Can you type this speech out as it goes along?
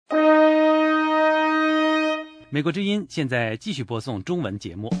美国之音现在继续播送中文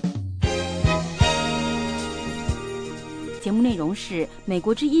节目。节目内容是美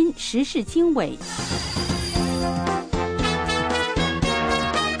国之音时事经纬。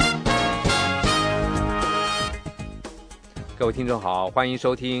各位听众好，欢迎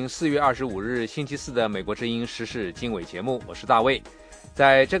收听4月25日星期四的美国之音时事经纬节目，我是大卫。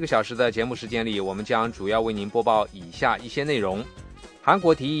在这个小时的节目时间里，我们将主要为您播报以下一些内容。韩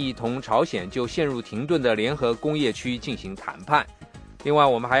国提议同朝鲜就陷入停顿的联合工业区进行谈判。另外，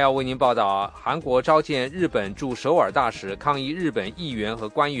我们还要为您报道韩国召见日本驻首尔大使，抗议日本议员和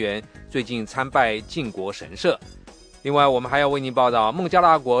官员最近参拜靖国神社。另外，我们还要为您报道孟加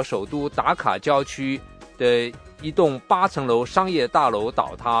拉国首都达卡郊区的一栋8层楼商业大楼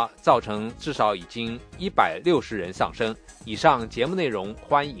倒塌，造成至少已经160人丧生。以上节目内容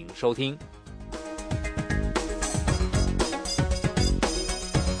欢迎收听。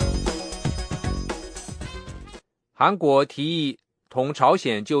韩国提议同朝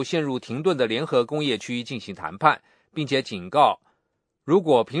鲜就陷入停顿的联合工业区进行谈判，并且警告，如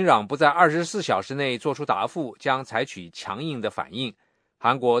果平壤不在24小时内做出答复，将采取强硬的反应。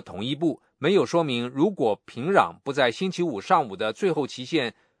韩国统一部没有说明，如果平壤不在星期五上午的最后期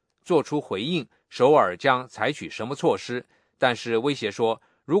限做出回应，首尔将采取什么措施，但是威胁说，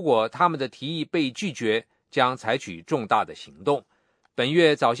如果他们的提议被拒绝，将采取重大的行动。本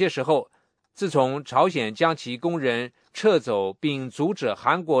月早些时候，自从朝鲜将其工人撤走并阻止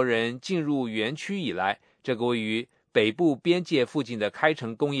韩国人进入园区以来，这个位于北部边界附近的开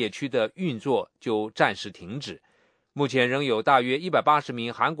城工业区的运作就暂时停止。目前仍有大约180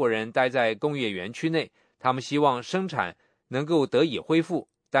名韩国人待在工业园区内，他们希望生产能够得以恢复，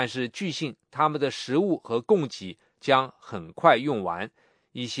但是据信他们的食物和供给将很快用完。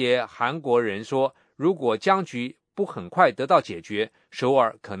一些韩国人说，如果僵局不很快得到解决，首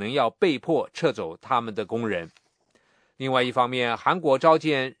尔可能要被迫撤走他们的工人。另外一方面，韩国召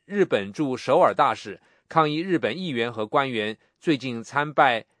见日本驻首尔大使，抗议日本议员和官员最近参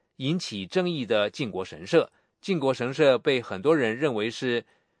拜引起争议的靖国神社。靖国神社被很多人认为是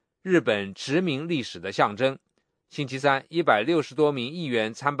日本殖民历史的象征。星期三，160多名议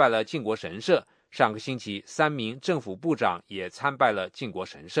员参拜了靖国神社。上个星期，3名政府部长也参拜了靖国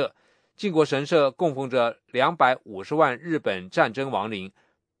神社。靖国神社供奉着250万日本战争亡灵，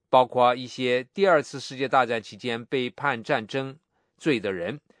包括一些第2次世界大战期间被判战争罪的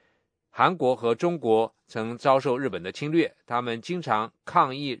人。韩国和中国曾遭受日本的侵略，他们经常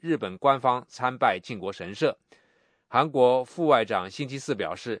抗议日本官方参拜靖国神社。韩国副外长星期四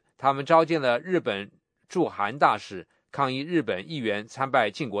表示，他们召见了日本驻韩大使，抗议日本议员参拜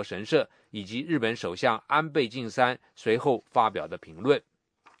靖国神社，以及日本首相安倍晋三随后发表的评论。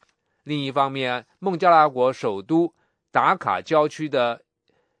另一方面，孟加拉国首都达卡郊区的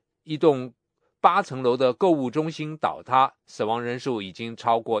一栋8层楼的购物中心倒塌，死亡人数已经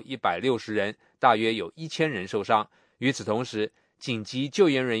超过160人，大约有1000人受伤。与此同时，紧急救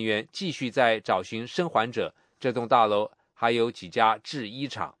援人员继续在找寻生还者。这栋大楼还有几家制衣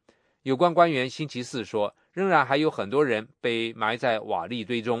厂。有关官员星期四说，仍然还有很多人被埋在瓦砾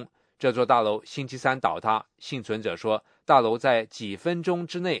堆中。这座大楼星期三倒塌，幸存者说，大楼在几分钟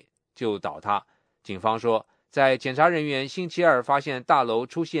之内就倒塌。警方说，在检查人员星期二发现大楼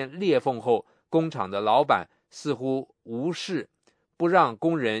出现裂缝后，工厂的老板似乎无视不让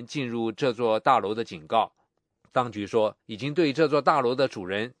工人进入这座大楼的警告。当局说，已经对这座大楼的主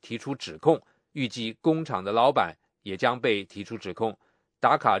人提出指控，预计工厂的老板也将被提出指控。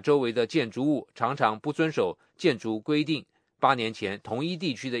达卡周围的建筑物常常不遵守建筑规定。8年前，同一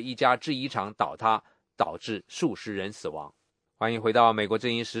地区的一家制衣厂倒塌，导致数十人死亡。欢迎回到美国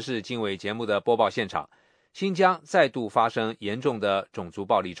之音时事经纬节目的播报现场。新疆再度发生严重的种族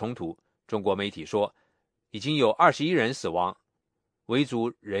暴力冲突，中国媒体说，已经有21人死亡，维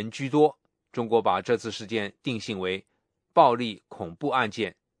族人居多。中国把这次事件定性为暴力恐怖案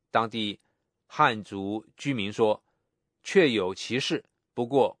件。当地汉族居民说，确有其事，不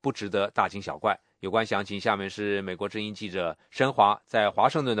过不值得大惊小怪。有关详情，下面是美国之音记者申华在华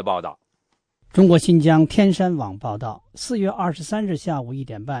盛顿的报道。中国新疆天山网报道，4月23日下午1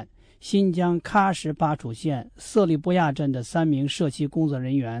点半，新疆喀什巴楚县色里布亚镇的3名社区工作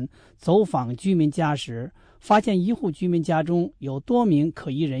人员走访居民家时，发现一户居民家中有多名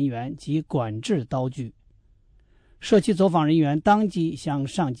可疑人员及管制刀具。社区走访人员当即向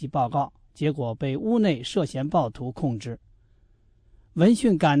上级报告，结果被屋内涉嫌暴徒控制。闻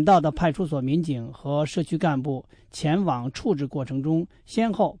讯赶到的派出所民警和社区干部前往处置过程中，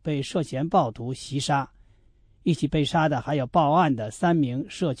先后被涉嫌暴徒袭杀。一起被杀的还有报案的3名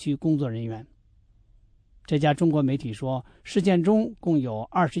社区工作人员。这家中国媒体说，事件中共有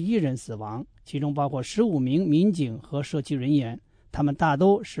21人死亡，其中包括15名民警和社区人员，他们大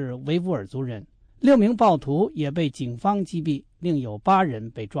都是维吾尔族人。6名暴徒也被警方击毙，另有8人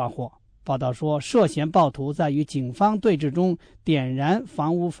被抓获。报道说，涉嫌暴徒在与警方对峙中点燃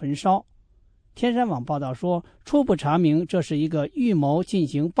房屋焚烧。天山网报道说，初步查明这是一个预谋进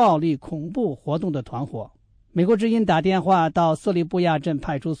行暴力恐怖活动的团伙。美国之音打电话到色利布亚镇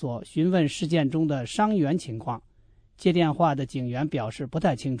派出所询问事件中的伤员情况，接电话的警员表示不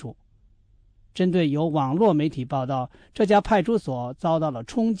太清楚。针对有网络媒体报道这家派出所遭到了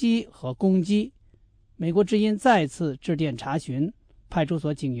冲击和攻击，美国之音再次致电查询，派出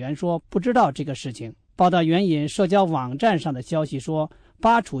所警员说不知道这个事情。报道援引社交网站上的消息说，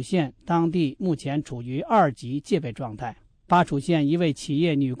巴楚县当地目前处于2级戒备状态。巴楚县一位企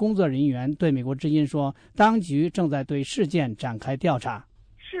业女工作人员对美国之音说，当局正在对事件展开调查。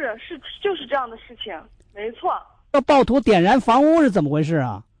就是这样的事情，没错。这暴徒点燃房屋是怎么回事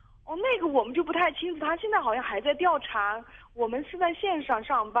啊？那个我们就不太清楚，他现在好像还在调查。我们是在线上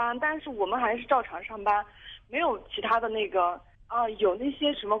上班，但是我们还是照常上班，没有其他的那个有那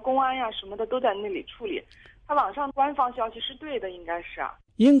些什么公安呀什么的都在那里处理。他网上官方消息是对的，应该是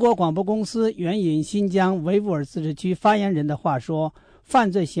英国广播公司援引新疆维吾尔自治区发言人的话说，犯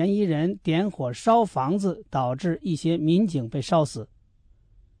罪嫌疑人点火烧房子，导致一些民警被烧死。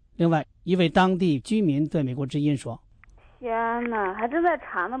另外，一位当地居民对美国之音说：“天哪，还正在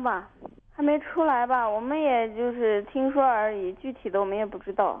查呢吧？还没出来吧？我们也就是听说而已，具体的我们也不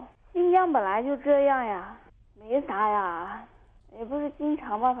知道。新疆本来就这样呀，没啥呀，也不是经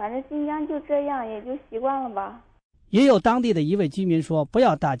常吧，反正新疆就这样，也就习惯了吧。”也有当地的一位居民说：“不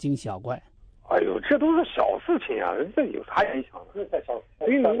要大惊小怪。”哎呦，这都是小事情啊，这有啥影响？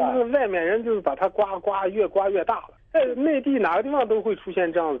因为外面人就是把它越刮越大了。在内地哪个地方都会出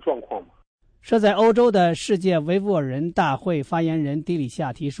现这样的状况嘛。设在欧洲的世界维吾尔人大会发言人迪里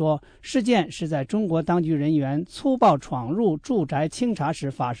夏提说，事件是在中国当局人员粗暴闯入住宅清查时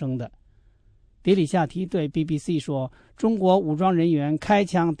发生的。迪里夏提对 BBC 说，中国武装人员开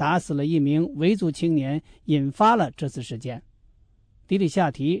枪打死了一名维族青年，引发了这次事件。迪里夏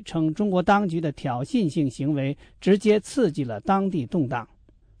提称，中国当局的挑衅性行为直接刺激了当地动荡。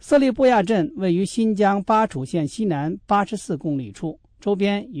色利布亚镇位于新疆巴楚县西南84公里处，周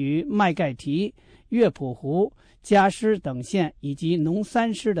边与麦盖提、乐谱湖、加施等县以及农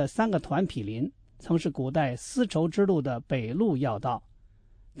3师的3个团毗邻，曾是古代丝绸之路的北路要道。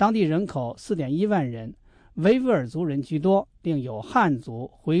当地人口 4.1 万人，维吾尔族人居多，另有汉族、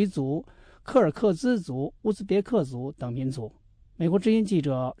回族、柯尔克孜族、乌兹别克族等民族。美国之音记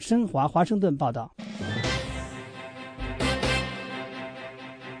者申华华盛顿报道。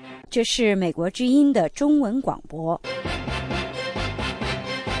这是美国之音的中文广播。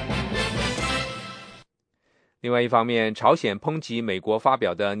另外一方面，朝鲜抨击美国发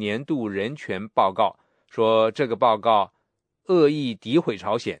表的年度人权报告，说这个报告恶意诋毁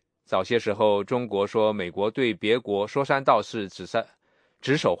朝鲜。早些时候，中国说美国对别国说三道四，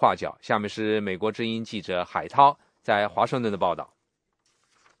指手画脚。下面是美国之音记者海涛在华盛顿的报道。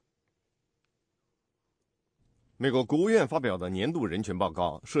美国国务院发表的年度人权报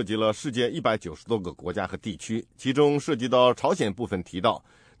告涉及了世界190多个国家和地区，其中涉及到朝鲜部分提到，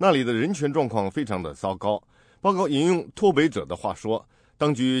那里的人权状况非常的糟糕。报告引用脱北者的话说，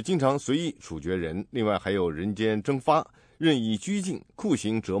当局经常随意处决人，另外还有人间蒸发、任意拘禁、酷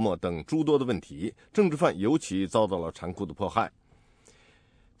刑折磨等诸多的问题，政治犯尤其遭到了残酷的迫害。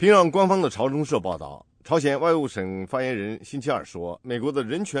平壤官方的朝中社报道，朝鲜外务省发言人星期二说，美国的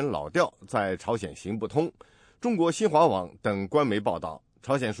人权老调在朝鲜行不通。中国新华网等官媒报道，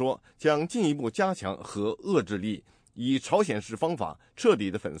朝鲜说将进一步加强和遏制力，以朝鲜式方法彻底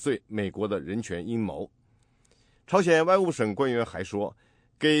地粉碎美国的人权阴谋。朝鲜外务省官员还说，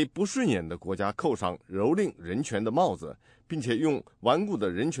给不顺眼的国家扣上蹂躏人权的帽子，并且用顽固的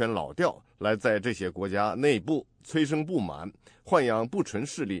人权老调来在这些国家内部催生不满，豢养不纯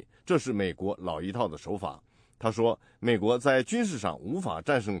势力，这是美国老一套的手法。他说，美国在军事上无法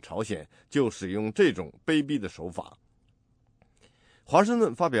战胜朝鲜，就使用这种卑鄙的手法。华盛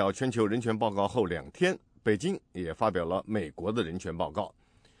顿发表全球人权报告后2天，北京也发表了美国的人权报告。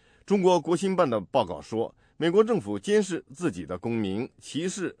中国国新办的报告说，美国政府监视自己的公民，歧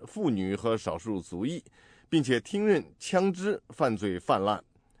视妇女和少数族裔，并且听任枪支犯罪泛滥。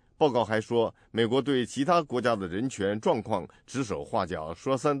报告还说，美国对其他国家的人权状况指手画脚，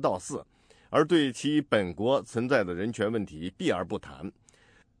说三道四，而对其本国存在的人权问题避而不谈。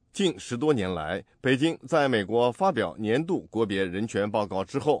近10多年来，北京在美国发表年度国别人权报告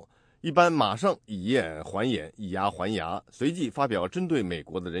之后，一般马上以眼还眼，以牙还牙，随即发表针对美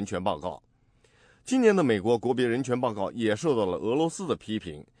国的人权报告。今年的美国国别人权报告也受到了俄罗斯的批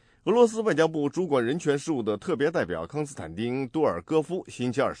评。俄罗斯外交部主管人权事务的特别代表康斯坦丁·多尔戈夫星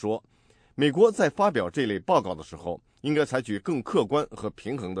期二说，美国在发表这类报告的时候，应该采取更客观和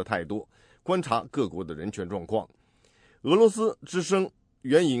平衡的态度，观察各国的人权状况。俄罗斯之声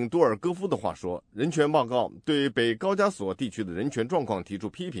援引多尔戈夫的话说，人权报告对北高加索地区的人权状况提出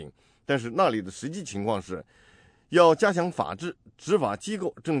批评，但是那里的实际情况是要加强法治，执法机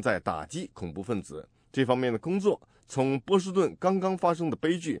构正在打击恐怖分子，这方面的工作从波士顿刚刚发生的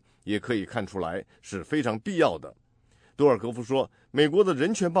悲剧也可以看出来是非常必要的。多尔戈夫说，美国的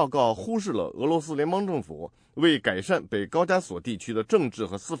人权报告忽视了俄罗斯联邦政府为改善北高加索地区的政治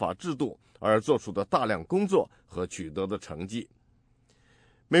和司法制度而做出的大量工作和取得的成绩。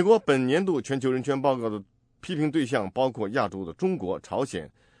美国本年度全球人权报告的批评对象包括亚洲的中国、朝鲜、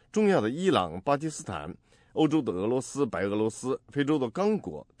中亚的伊朗、巴基斯坦、欧洲的俄罗斯、白俄罗斯、非洲的刚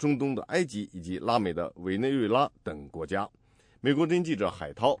果、中东的埃及以及拉美的委内瑞拉等国家。美国之音记者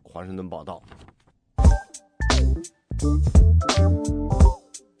海涛华盛顿报道。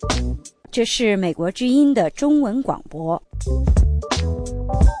这是美国之音的中文广播。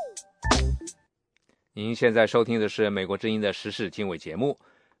您现在收听的是美国之音的时事经纬节目。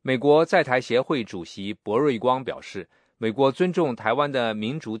美国在台协会主席博瑞光表示，美国尊重台湾的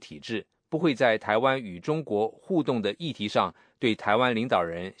民主体制，不会在台湾与中国互动的议题上对台湾领导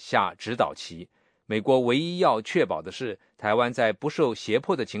人下指导棋。美国唯一要确保的是，台湾在不受胁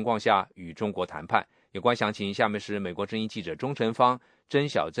迫的情况下与中国谈判。有关详情，下面是美国之音记者钟成芳、甄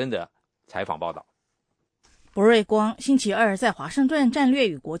小珍的采访报道。博瑞光星期二在华盛顿战略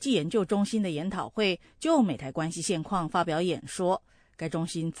与国际研究中心的研讨会就美台关系现况发表演说。该中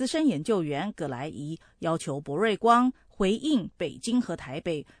心资深研究员葛莱仪要求博瑞光回应北京和台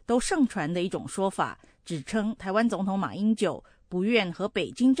北都盛传的一种说法，指称台湾总统马英九不愿和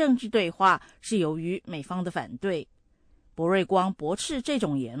北京政治对话是由于美方的反对。博瑞光驳斥这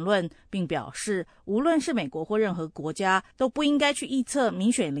种言论，并表示无论是美国或任何国家都不应该去臆测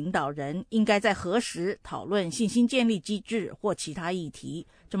民选领导人应该在何时讨论信心建立机制或其他议题，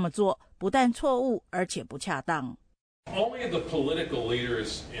这么做不但错误而且不恰当。Only the political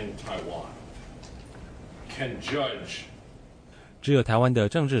leaders in Taiwan can judge. 只有台湾的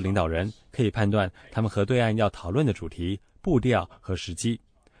政治领导人可以判断他们和对岸要讨论的主题、步调和时机。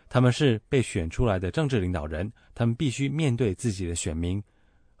他们是被选出来的政治领导人，他们必须面对自己的选民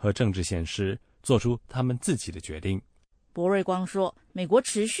和政治现实，做出他们自己的决定。博瑞光说，美国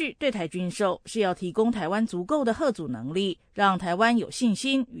持续对台军售是要提供台湾足够的嚇阻能力，让台湾有信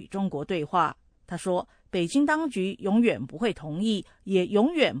心与中国对话。他说，北京当局永远不会同意，也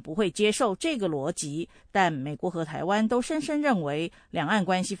永远不会接受这个逻辑，但美国和台湾都深深认为，两岸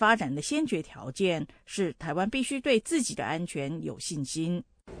关系发展的先决条件是台湾必须对自己的安全有信心。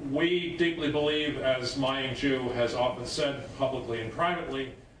We deeply believe, as Ma Ying-jeou has often said publicly and privately,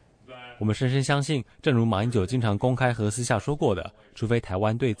 that 我们深深相信，正如马英九经常公开和私下说过的，除非台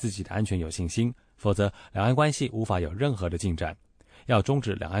湾对自己的安全有信心，否则两岸关系无法有任何的进展。要终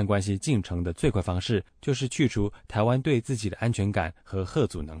止两岸关系进程的最快方式，就是去除台湾对自己的安全感和嚇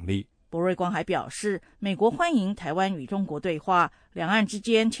阻能力。博瑞光还表示，美国欢迎台湾与中国对话，两岸之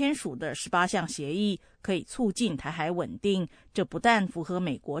间签署的18项协议可以促进台海稳定，这不但符合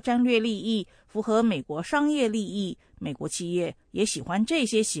美国战略利益，符合美国商业利益，美国企业也喜欢这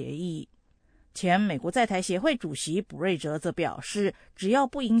些协议。前美国在台协会主席卜瑞哲则表示，只要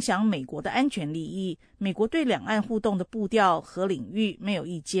不影响美国的安全利益，美国对两岸互动的步调和领域没有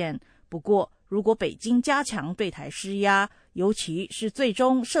意见。不过，如果北京加强对台施压，尤其是最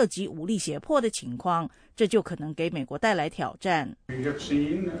终涉及武力胁迫的情况，这就可能给美国带来挑战。We have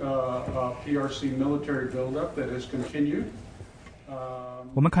seen PRC military buildup that has continued.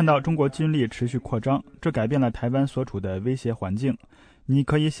 我们看到中国军力持续扩张，这改变了台湾所处的威胁环境。你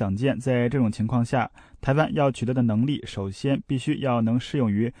可以想见，在这种情况下，台湾要取得的能力，首先必须要能适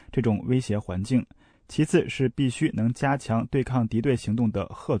用于这种威胁环境，其次是必须能加强对抗敌对行动的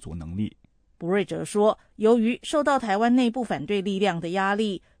嚇阻能力。卜瑞哲说，由于受到台湾内部反对力量的压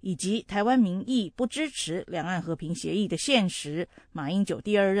力，以及台湾民意不支持两岸和平协议的现实，马英九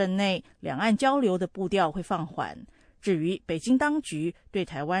第二任内两岸交流的步调会放缓。至于北京当局对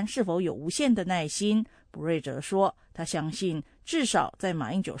台湾是否有无限的耐心，卜瑞哲说，他相信至少在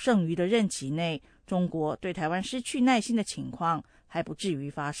马英九剩余的任期内，中国对台湾失去耐心的情况还不至于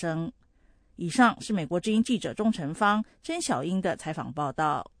发生。以上是美国之音记者钟成芳、甄小英的采访报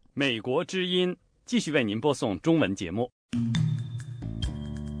道。美国之音继续为您播送中文节目。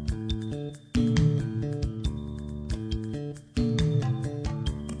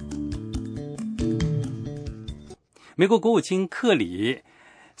美国国务卿克里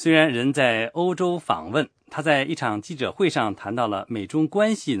虽然人在欧洲访问，他在一场记者会上谈到了美中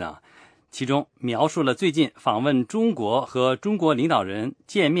关系呢，其中描述了最近访问中国和中国领导人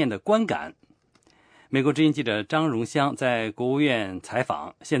见面的观感。美国之音记者张荣香在国务院采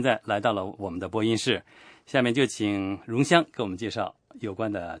访，现在来到了我们的播音室，下面就请荣香给我们介绍有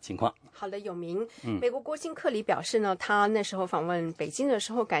关的情况。好的，有名。美国国兴克里表示呢，他那时候访问北京的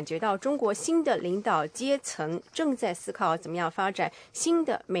时候，感觉到中国新的领导阶层正在思考怎么样发展新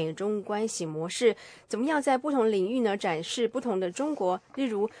的美中关系模式，怎么样在不同领域呢展示不同的中国。例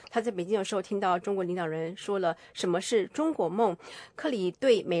如他在北京的时候听到中国领导人说了什么是中国梦。克里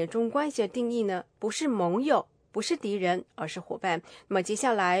对美中关系的定义呢，不是盟友，不是敌人，而是伙伴。那么接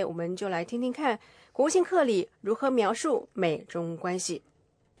下来我们就来听听看国兴克里如何描述美中关系。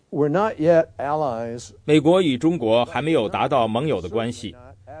美国与中国还没有达到盟友的关系，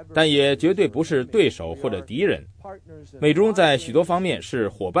但也绝对不是对手或者敌人。美中在许多方面是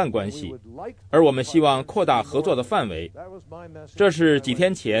伙伴关系，而我们希望扩大合作的范围。这是几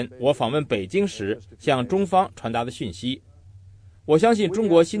天前我访问北京时向中方传达的讯息。我相信中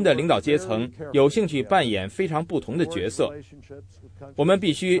国新的领导阶层有兴趣扮演非常不同的角色，我们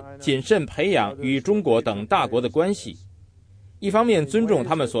必须谨慎培养与中国等大国的关系，一方面尊重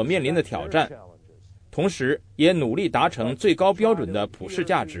他们所面临的挑战，同时也努力达成最高标准的普世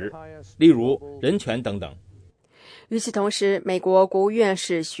价值，例如人权等等。与此同时，美国国务院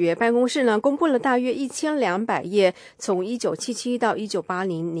史学办公室呢公布了大约1200页，从1977到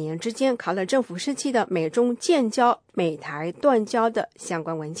1980年之间卡勒政府时期的美中建交、美台断交的相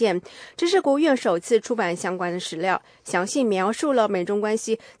关文件。这是国务院首次出版相关的史料，详细描述了美中关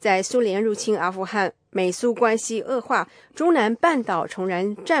系在苏联入侵阿富汗、美苏关系恶化、中南半岛重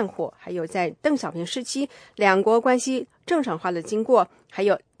燃战火，还有在邓小平时期两国关系正常化的经过，还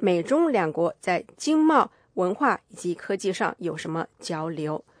有美中两国在经贸、文化以及科技上有什么交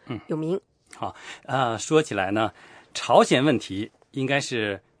流。有名。好，说起来呢，朝鲜问题应该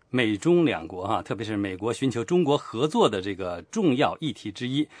是美中两国特别是美国寻求中国合作的这个重要议题之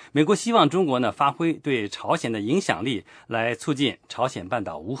一。美国希望中国呢发挥对朝鲜的影响力，来促进朝鲜半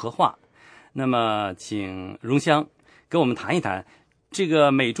岛无核化。那么请荣香跟我们谈一谈，这个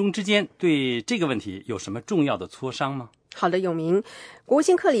美中之间对这个问题有什么重要的磋商吗？好的，有名。国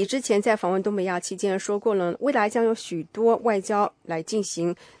兴克里之前在访问东北亚期间说过了，未来将有许多外交来进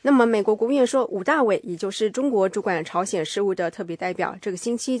行。那么美国国务院说，武大伟也就是中国主管朝鲜事务的特别代表，这个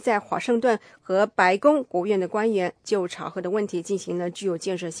星期在华盛顿和白宫国务院的官员就朝核的问题进行了具有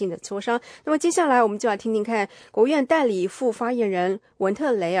建设性的磋商。那么接下来我们就要听听看国务院代理副发言人文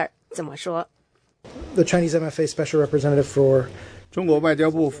特雷尔怎么说。 The Chinese MFA Special Representative for中国外交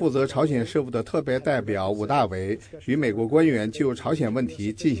部负责朝鲜事务的特别代表武大伟与美国官员就朝鲜问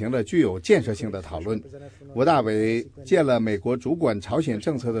题进行了具有建设性的讨论。武大伟见了美国主管朝鲜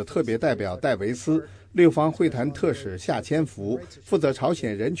政策的特别代表戴维斯、六方会谈特使夏千福、负责朝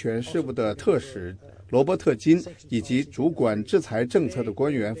鲜人权事务的特使罗伯特金以及主管制裁政策的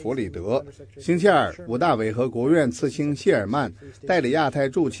官员弗里德。星期二，武大伟和国务院次卿谢尔曼、代理亚太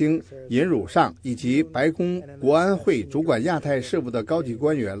驻青尹汝尚以及白宫国安会主管亚太事务的高级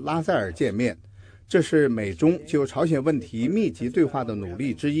官员拉塞尔见面。这是美中就朝鲜问题密集对话的努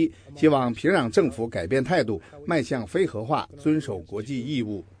力之一，希望平壤政府改变态度，迈向非核化，遵守国际义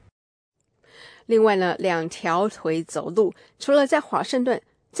务。另外呢，两条腿走路，除了在华盛顿，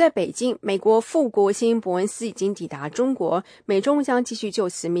在北京，美国副国卿伯恩斯已经抵达中国，美中将继续就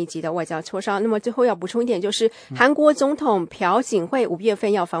此密集的外交磋商。那么最后要补充一点，就是韩国总统朴槿惠5月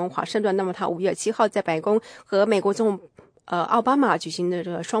份要访问华盛顿，那么他5月7号在白宫和美国总统奥巴马举行的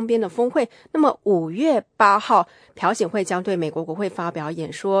这个双边的峰会。那么5月8号，朴槿惠将对美国国会发表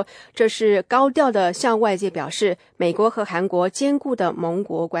演说，这是高调的向外界表示美国和韩国坚固的盟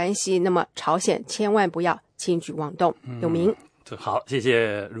国关系。那么朝鲜千万不要轻举妄动。有名。好，谢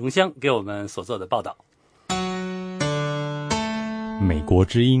谢荣香给我们所做的报道。美国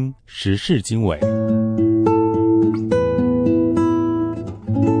之音时事经纬。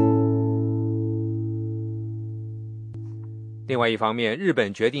另外一方面，日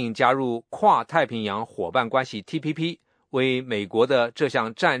本决定加入跨太平洋伙伴关系 TPP， 为美国的这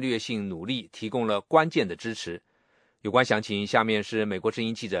项战略性努力提供了关键的支持。有关详情，下面是美国之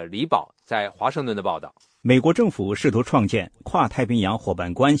音记者李宝在华盛顿的报道。美国政府试图创建跨太平洋伙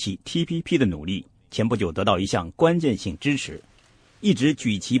伴关系 TPP 的努力，前不久得到一项关键性支持。一直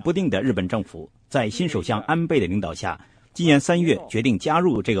举棋不定的日本政府，在新首相安倍的领导下，今年3月决定加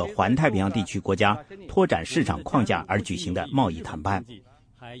入这个环太平洋地区国家拓展市场框架而举行的贸易谈判。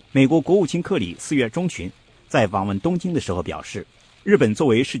美国国务卿克里4月中旬在访问东京的时候表示，日本作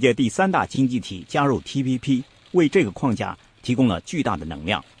为世界第3大经济体加入 TPP， 为这个框架提供了巨大的能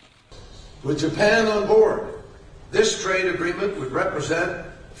量。With Japan on board, this trade agreement would represent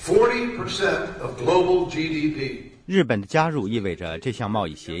 40% of global GDP. 日本的加入意味着这项贸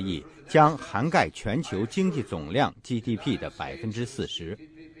易协议将涵盖全球经济总量 GDP 的40%。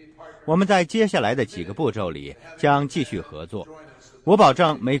我们在接下来的几个步骤里将继续合作。我保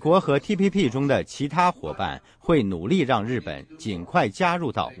证，美国和 TPP 中的其他伙伴会努力让日本尽快加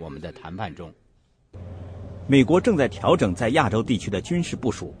入到我们的谈判中。美国正在调整在亚洲地区的军事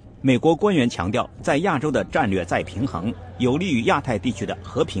部署。美国官员强调，在亚洲的战略再平衡有利于亚太地区的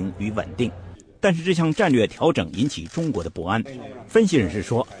和平与稳定。但是这项战略调整引起中国的不安。分析人士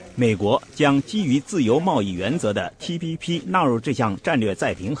说，美国将基于自由贸易原则的 TPP 纳入这项战略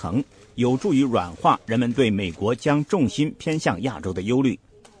再平衡，有助于软化人们对美国将重心偏向亚洲的忧虑。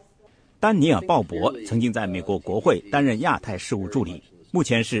丹尼尔·鲍勃曾经在美国国会担任亚太事务助理，目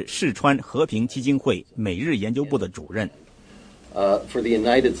前是世川和平基金会美日研究部的主任。For the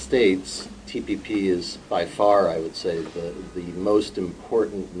United States, TPP is by far, I would say, the most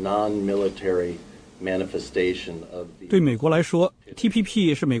important non-military manifestation of the... 对美国来说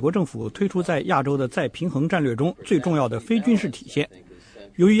 ，TPP 是美国政府推出在亚洲的再平衡战略中最重要的非军事体现。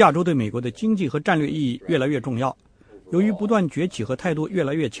由于亚洲对美国的经济和战略意义越来越重要，由于不断崛起和态度越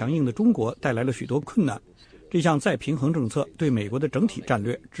来越强硬的中国带来了许多困难，这项再平衡政策对美国的整体战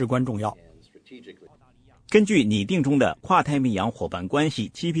略至关重要。根据拟定中的跨太平洋伙伴关系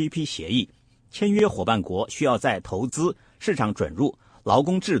TPP 协议，签约伙伴国需要在投资、市场准入、劳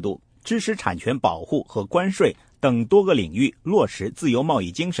工制度、知识产权保护和关税等多个领域落实自由贸易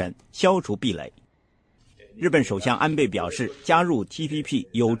精神，消除壁垒。日本首相安倍表示，加入 TPP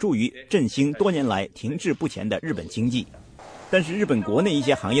有助于振兴多年来停滞不前的日本经济。但是日本国内一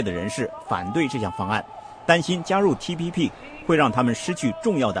些行业的人士反对这项方案，担心加入 TPP 会让他们失去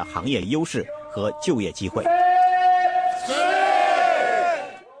重要的行业优势和就业机会。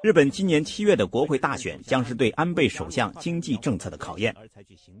日本今年7月的国会大选将是对安倍首相经济政策的考验。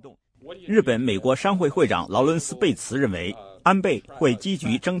日本美国商会会长劳伦斯·贝茨认为，安倍会积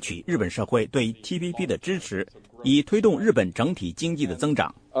极争取日本社会对 TPP 的支持，以推动日本整体经济的增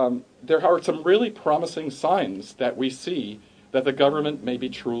长。There are some really promising signs that we see that the government may be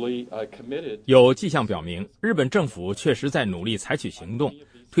truly committed. 有迹象表明，日本政府确实在努力采取行动，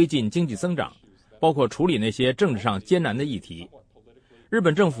推进经济增长，包括处理那些政治上艰难的议题。日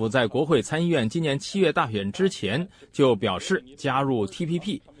本政府在国会参议院今年7月大选之前就表示加入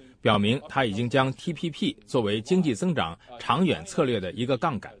TPP， 表明他已经将 TPP 作为经济增长长远策略的一个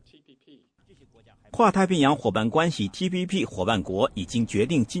杠杆。跨太平洋伙伴关系 TPP 伙伴国已经决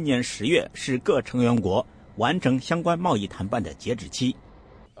定今年10月是各成员国完成相关贸易谈判的截止期。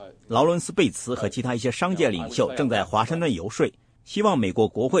劳伦斯·贝茨和其他一些商界领袖正在华盛顿游说，希望美国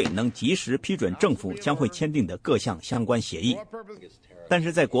国会能及时批准政府将会签订的各项相关协议。但是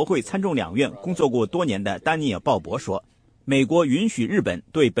在国会参众两院工作过多年的丹尼尔·鲍勃说，美国允许日本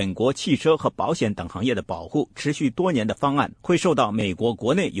对本国汽车和保险等行业的保护持续多年的方案会受到美国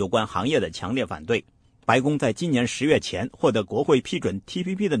国内有关行业的强烈反对。白宫在今年10月前获得国会批准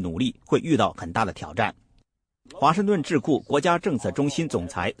TPP 的努力会遇到很大的挑战。华盛顿智库国家政策中心总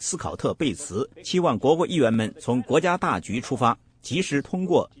裁斯考特·贝茨期望国会议员们从国家大局出发，及时通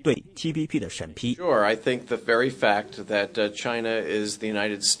过对 TPP 的审批。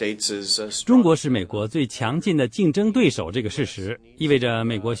中国是美国最强劲的竞争对手，这个事实意味着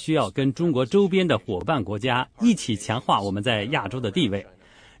美国需要跟中国周边的伙伴国家一起强化我们在亚洲的地位，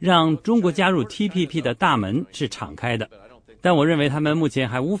让中国加入 TPP 的大门是敞开的。但我认为他们目前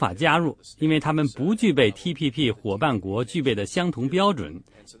还无法加入，因为他们不具备 TPP 伙伴国具备的相同标准，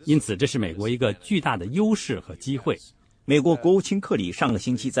因此这是美国一个巨大的优势和机会。美国国务卿克里上个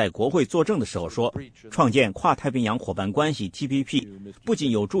星期在国会作证的时候说，创建跨太平洋伙伴关系 TPP 不仅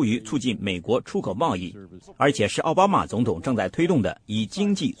有助于促进美国出口贸易，而且是奥巴马总统正在推动的以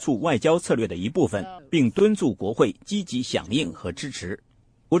经济促外交策略的一部分，并敦促国会积极响应和支持。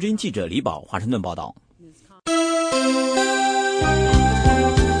国之音记者李宝华盛顿报道。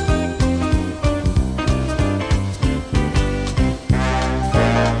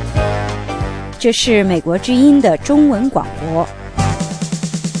这是美国之音的中文广播。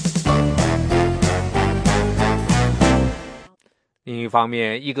另一方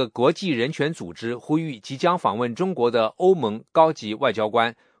面，一个国际人权组织呼吁即将访问中国的欧盟高级外交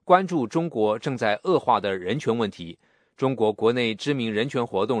官关注中国正在恶化的人权问题。中国国内知名人权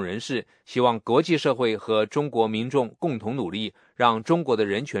活动人士希望国际社会和中国民众共同努力，让中国的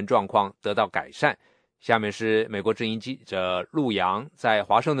人权状况得到改善。下面是美国之音记者陆洋在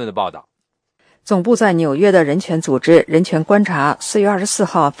华盛顿的报道。总部在纽约的人权组织人权观察4月24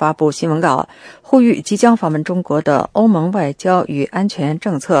号发布新闻稿，呼吁即将访问中国的欧盟外交与安全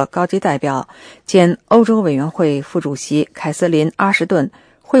政策高级代表兼欧洲委员会副主席凯瑟琳·阿什顿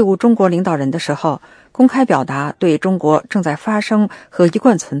会晤中国领导人的时候，公开表达对中国正在发生和一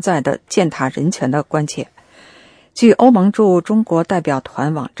贯存在的践踏人权的关切。据欧盟驻中国代表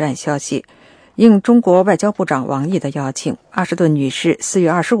团网站消息，应中国外交部长王毅的邀请，阿什顿女士4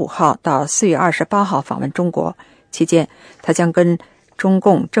月25号到4月28号访问中国，期间她将跟中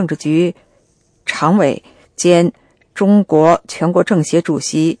共政治局常委兼中国全国政协主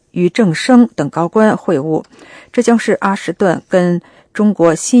席俞正声等高官会晤，这将是阿什顿跟中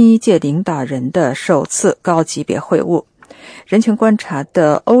国新一届领导人的首次高级别会晤。人权观察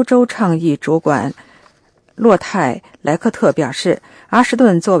的欧洲倡议主管洛泰莱克特表示，阿什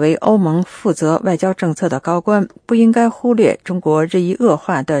顿作为欧盟负责外交政策的高官，不应该忽略中国日益恶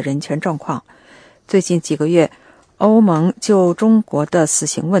化的人权状况。最近几个月，欧盟就中国的死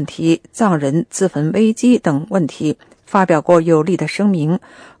刑问题、藏人自焚危机等问题发表过有力的声明，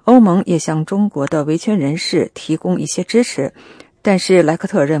欧盟也向中国的维权人士提供一些支持。但是莱克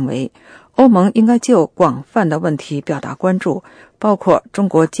特认为，欧盟应该就广泛的问题表达关注，包括中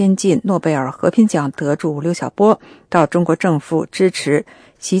国监禁诺贝尔和平奖得主刘晓波，到中国政府支持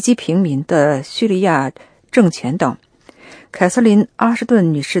袭击平民的叙利亚政权等。凯瑟琳·阿什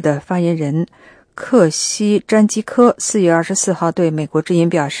顿女士的发言人克西詹基科4月24号对美国之音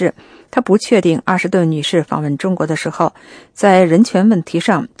表示，她不确定阿什顿女士访问中国的时候，在人权问题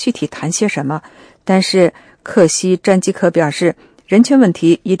上具体谈些什么，但是克西詹基科表示，人权问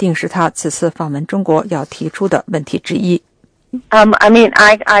题一定是他此次访问中国要提出的问题之一。I mean,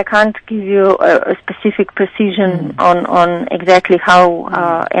 I can't give you a specific precision on exactly how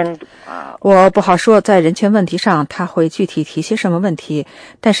and 我不好说在人权问题上他会具体提些什么问题，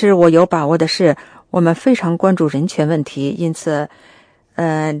但是我有把握的是，我们非常关注人权问题，因此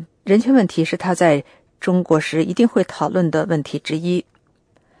人权问题是他在中国时一定会讨论的问题之一。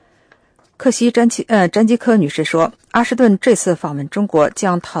克西詹基科女士说，阿什顿这次访问中国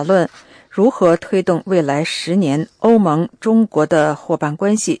将讨论如何推动未来10年欧盟中国的伙伴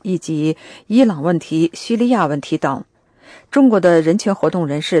关系，以及伊朗问题、叙利亚问题等。中国的人权活动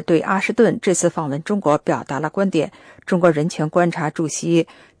人士对阿什顿这次访问中国表达了观点。中国人权观察主席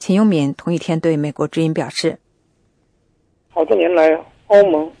秦永敏同一天对美国之音表示，好多年来，欧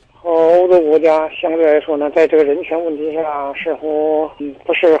盟和欧洲国家相对来说呢，在这个人权问题上似乎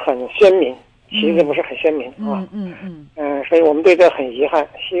不是很鲜明，旗帜不是很鲜明啊。所以我们对这很遗憾，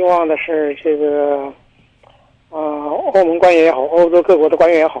希望的是这个欧盟官员也好，欧洲各国的官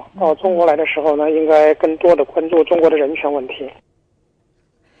员也好，到中国来的时候呢，应该更多的关注中国的人权问题。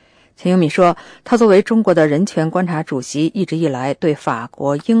秦永敏说，他作为中国的人权观察主席，一直以来对法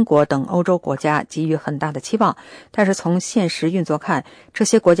国、英国等欧洲国家给予很大的期望，但是从现实运作看，这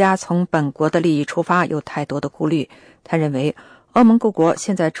些国家从本国的利益出发有太多的顾虑。他认为欧盟各国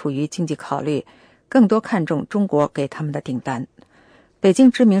现在处于经济考虑，更多看重中国给他们的订单。北京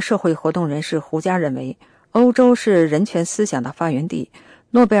知名社会活动人士胡佳认为，欧洲是人权思想的发源地，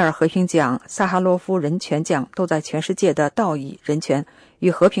诺贝尔和平奖、萨哈罗夫人权奖都在全世界的道义、人权与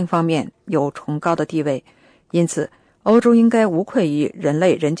和平方面有崇高的地位，因此欧洲应该无愧于人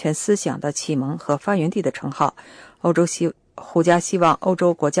类人权思想的启蒙和发源地的称号。胡佳希望欧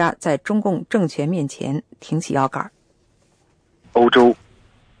洲国家在中共政权面前挺起腰杆。欧洲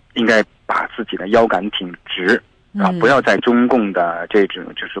应该把自己的腰杆挺直不要在中共的这种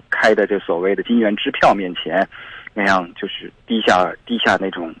就是开的这所谓的金元支票面前那样就是低下那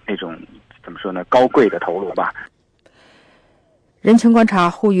种怎么说呢，高贵的头颅吧。人权观察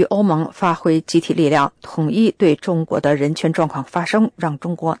呼吁欧盟发挥集体力量，统一对中国的人权状况发声，让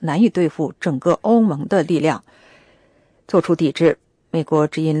中国难以对付整个欧盟的力量做出抵制。美国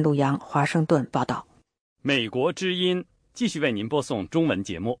之音陆洋华盛顿报道。美国之音继续为您播送中文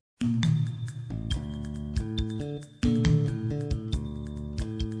节目。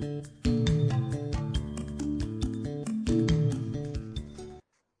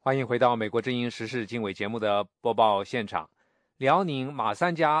欢迎回到美国之音时事经纬节目的播报现场。辽宁马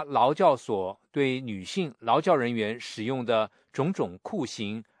三家劳教所对女性劳教人员使用的种种酷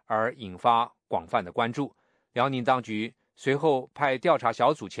刑而引发广泛的关注。辽宁当局随后派调查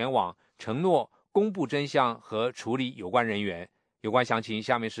小组前往，承诺公布真相和处理有关人员。有关详情，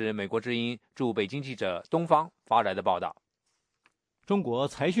下面是美国之音驻北京记者东方发来的报道。中国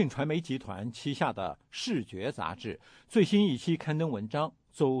财讯传媒集团旗下的视觉杂志最新一期刊登文章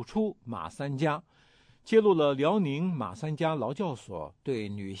走出马三家，揭露了辽宁马三家劳教所对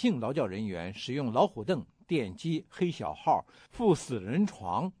女性劳教人员使用老虎凳、电击、黑小号、负死人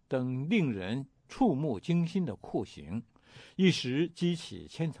床等令人触目惊心的酷刑，一时激起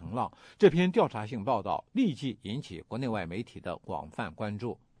千层浪。这篇调查性报道立即引起国内外媒体的广泛关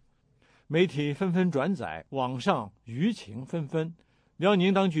注，媒体纷纷转载，网上舆情纷纷。辽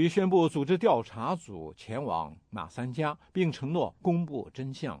宁当局宣布组织调查组前往马三家，并承诺公布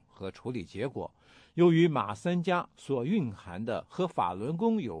真相和处理结果。由于马三家所蕴含的和法轮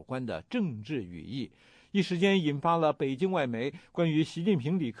功有关的政治语义，一时间引发了北京外媒关于习近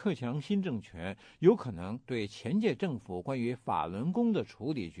平、李克强新政权有可能对前届政府关于法轮功的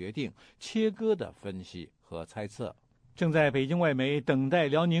处理决定切割的分析和猜测。正在北京外媒等待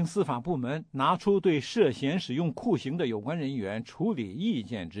辽宁司法部门拿出对涉嫌使用酷刑的有关人员处理意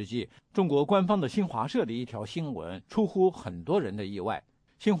见之际，中国官方的新华社的一条新闻出乎很多人的意外。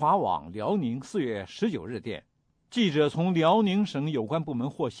新华网辽宁4月19日电，记者从辽宁省有关部门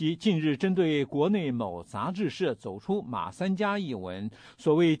获悉，近日针对国内某杂志社走出马三家一文，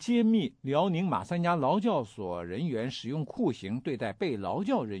所谓揭秘辽宁马三家劳教所人员使用酷刑对待被劳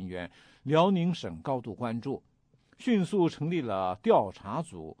教人员，辽宁省高度关注，迅速成立了调查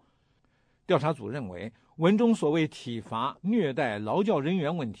组。调查组认为，文中所谓体罚、虐待劳教人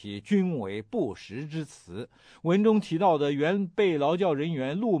员问题均为不实之词。文中提到的原被劳教人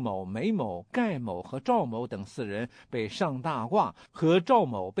员陆某、梅某、盖某和赵某等4人被上大褂，和赵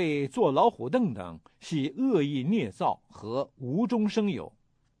某被坐老虎凳等，系恶意捏造和无中生有。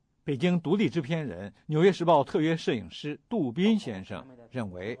北京独立制片人、纽约时报特约摄影师杜斌先生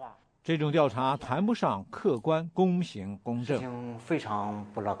认为，这种调查谈不上客观、公平、公正，事情非常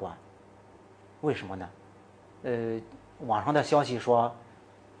不乐观。为什么呢？网上的消息说，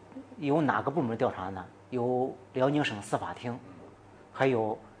由哪个部门调查呢？由辽宁省司法厅，还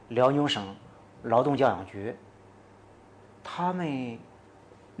有辽宁省劳动教养局。他们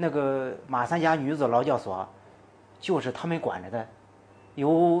那个马三家女子劳教所，就是他们管着的。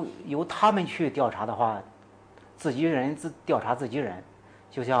由他们去调查的话，自己人调查自己人，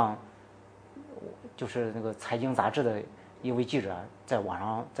就像就是那个财经杂志的一位记者在网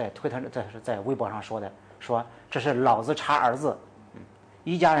上在推特在微博上说这是老子查儿子，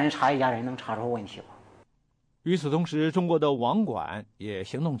一家人查一家人能查出问题吗？与此同时，中国的网管也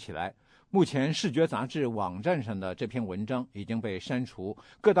行动起来。目前视觉杂志网站上的这篇文章已经被删除，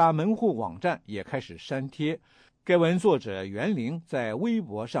各大门户网站也开始删帖。该文作者袁玲在微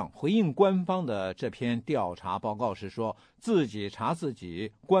博上回应官方的这篇调查报告时说，自己查自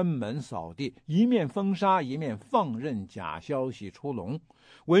己，关门扫地，一面封杀，一面放任假消息出笼。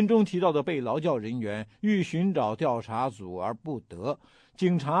文中提到的被劳教人员欲寻找调查组而不得，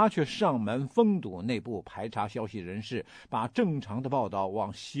警察却上门封堵内部排查消息人士，把正常的报道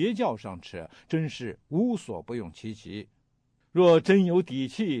往邪教上扯，真是无所不用其极。若真有底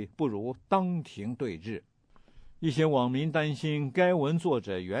气，不如当庭对质。一些网民担心该文作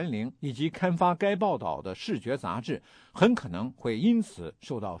者袁玲以及刊发该报道的视觉杂志很可能会因此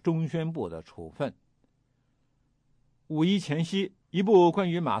受到中宣部的处分。5一前夕，一部关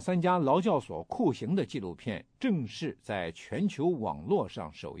于马三家劳教所酷刑的纪录片正式在全球网络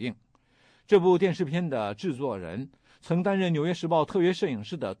上首映。这部电视片的制作人，曾担任《纽约时报》特约摄影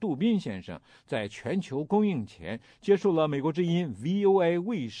师的杜斌先生，在全球公映前接受了美国之音 VOA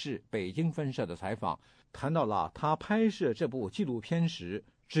卫视北京分社的采访，谈到了他拍摄这部纪录片时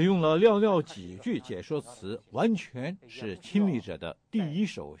只用了寥寥几句解说词，完全是亲历者的第一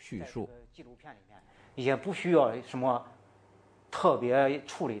手叙述。纪录片里面也不需要什么特别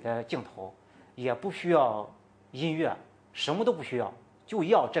处理的镜头，也不需要音乐，什么都不需要，就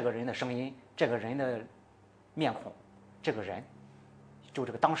要这个人的声音，这个人的面孔，这个人就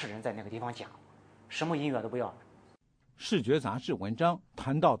这个当事人在那个地方讲，什么音乐都不要。视觉杂志文章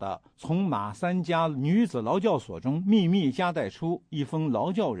谈到的从马三家女子劳教所中秘密夹带出一封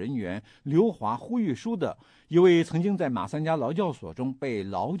劳教人员刘华呼吁书的一位曾经在马三家劳教所中被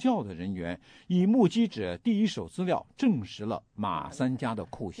劳教的人员，以目击者第一手资料证实了马三家的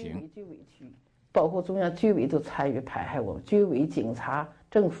酷刑。包括中央军委都参与迫害我们，军委、警察、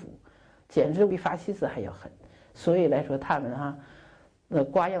政府简直比法西斯还要狠。所以来说他们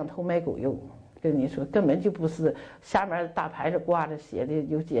挂羊头卖狗肉，跟你说根本就不是下面大牌子挂着写的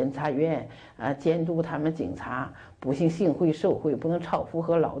有检察院监督他们警察，不行行贿受贿，不能超负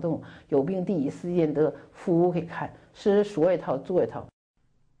荷劳动，有病第一时间得服务给看，是说一套做一套。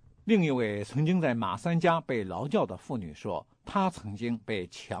另一位曾经在马三家被劳教的妇女说，她曾经被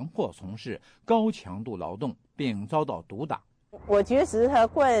强迫从事高强度劳动，并遭到毒打。我绝食，他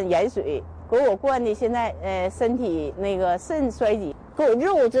灌盐水，给我灌的现在身体那个肾衰竭，给我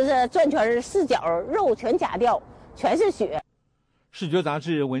肉这是转圈4角肉全夹掉，全是血。视觉杂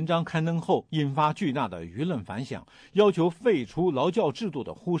志文章刊登后，引发巨大的舆论反响，要求废除劳教制度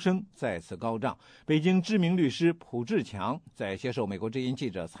的呼声再次高涨。北京知名律师卜志强在接受美国之音记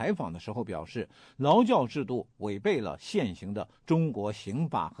者采访的时候表示，劳教制度违背了现行的中国刑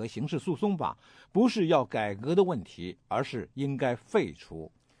法和刑事诉讼法，不是要改革的问题，而是应该废除。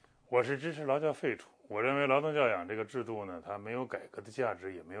我是支持劳教废除。我认为劳动教养这个制度呢，它没有改革的价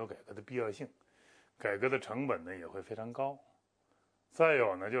值，也没有改革的必要性，改革的成本呢也会非常高。再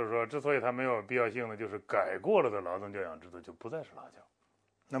有呢，就是说，之所以它没有必要性呢，就是改过了的劳动教养制度就不再是劳教。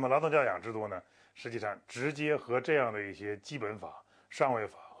那么，劳动教养制度呢，实际上直接和这样的一些基本法、上位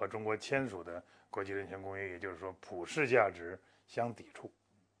法和中国签署的国际人权公约，也就是说普世价值相抵触。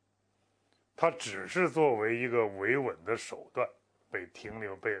它只是作为一个维稳的手段，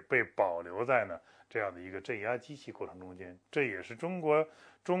被保留在呢这样的一个镇压机器过程中间。这也是中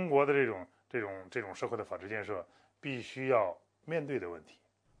国的这种社会的法治建设必须要面对的问题。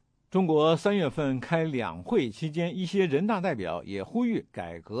中国3月份开两会期间，一些人大代表也呼吁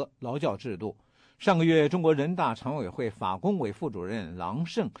改革劳教制度。上个月，中国人大常委会法工委副主任郎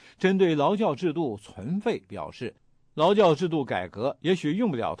胜针对劳教制度存废表示，劳教制度改革也许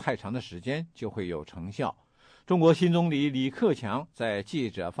用不了太长的时间就会有成效。中国新总理李克强在记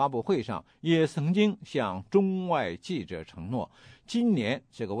者发布会上也曾经向中外记者承诺，今年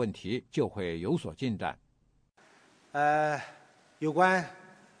这个问题就会有所进展。有关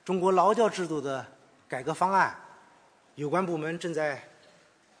中国劳教制度的改革方案，有关部门正在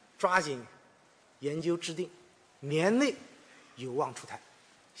抓紧研究制定，年内有望出台。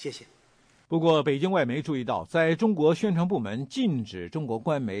谢谢。不过，北京外媒注意到，在中国宣传部门禁止中国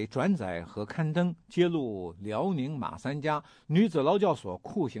官媒转载和刊登揭露辽宁马三家女子劳教所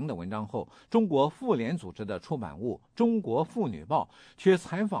酷刑的文章后，中国妇联组织的出版物《中国妇女报》却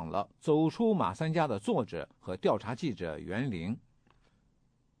采访了走出马三家的作者和调查记者袁玲。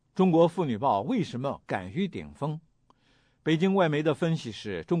中国妇女报为什么敢于顶风？北京外媒的分析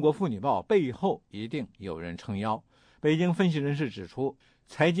是，中国妇女报背后一定有人撑腰。北京分析人士指出，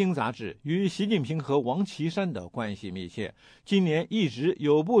财经杂志与习近平和王岐山的关系密切，今年一直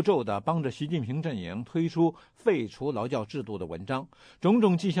有步骤地帮着习近平阵营推出废除劳教制度的文章。种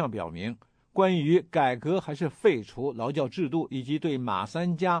种迹象表明，关于改革还是废除劳教制度以及对马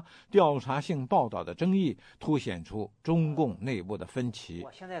三家调查性报道的争议，凸显出中共内部的分歧。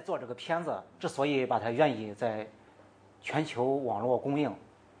我现在做这个片子，之所以把它愿意在全球网络公映，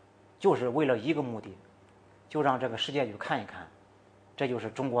就是为了一个目的，就让这个世界去看一看，这就是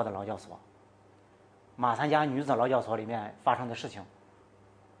中国的劳教所。马三家女子劳教所里面发生的事情，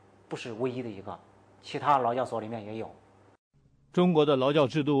不是唯一的一个，其他劳教所里面也有。中国的劳教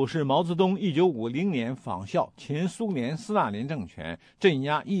制度是毛泽东1950年仿效前苏联斯大林政权镇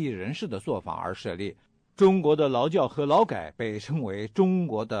压异议人士的做法而设立。中国的劳教和劳改被称为中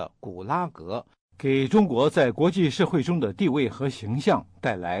国的古拉格，给中国在国际社会中的地位和形象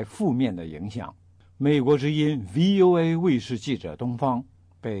带来负面的影响。美国之音 VOA 卫视记者东方，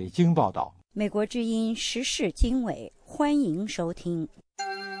北京报道。美国之音时事经纬，欢迎收听。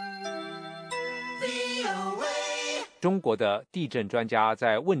中国的地震专家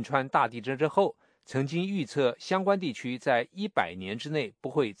在汶川大地震之后，曾经预测相关地区在100年之内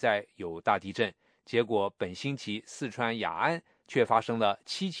不会再有大地震，结果本星期四川雅安却发生了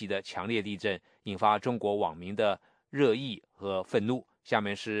7级的强烈地震，引发中国网民的热议和愤怒。下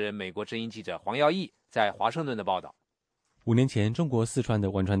面是美国之音记者黄耀义在华盛顿的报道。5年前，中国四川的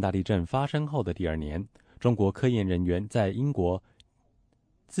汶川大地震发生后的第2年，中国科研人员在英国《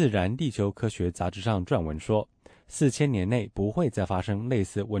自然地球科学》杂志上撰文说，4000年内不会再发生类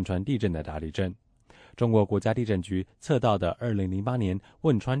似汶川地震的大地震。中国国家地震局测到的2008年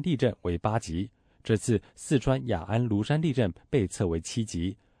汶川地震为8级，这次四川雅安芦山地震被测为7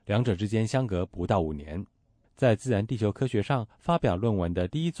级，两者之间相隔不到5年。在《自然地球科学》上发表论文的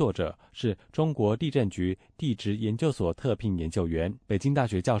第一作者是中国地震局地质研究所特聘研究员、北京大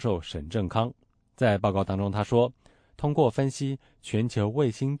学教授沈正康。在报告当中他说，通过分析全球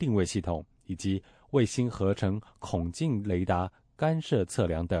卫星定位系统以及卫星合成孔径雷达干涉测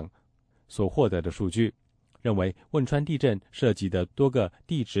量等所获得的数据，认为汶川地震涉及的多个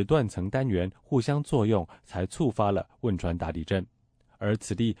地质断层单元互相作用，才触发了汶川大地震。而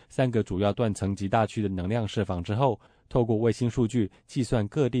此地3个主要断层及大区的能量释放之后，透过卫星数据计算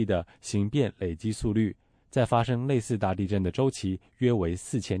各地的形变累积速率，再发生类似大地震的周期约为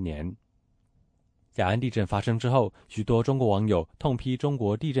4000年。雅安地震发生之后，许多中国网友痛批中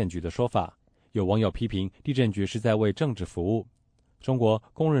国地震局的说法，有网友批评地震局是在为政治服务。中国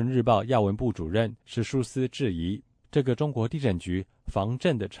工人日报亚文部主任史书思质疑，这个中国地震局防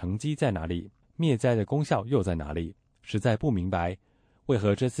震的成绩在哪里？灭灾的功效又在哪里？实在不明白，为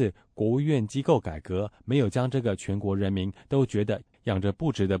何这次国务院机构改革没有将这个全国人民都觉得养着不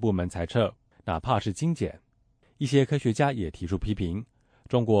值的部门裁撤，哪怕是精简。一些科学家也提出批评。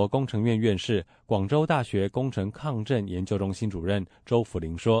中国工程院院士、广州大学工程抗震研究中心主任周福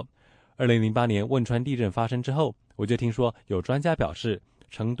林说，2008年汶川地震发生之后，我就听说有专家表示，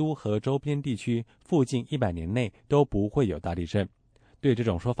成都和周边地区附近100年内都不会有大地震，对这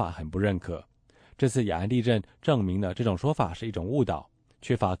种说法很不认可。这次雅安地震证明了这种说法是一种误导，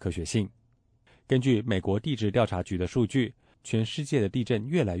缺乏可学性。根据美国地质调查局的数据，全世界的地震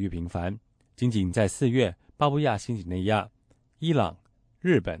越来越频繁。仅仅在4月，巴布亚新几内亚、伊朗、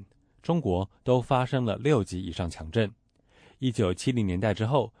日本、中国都发生了6级以上强震。1970年代之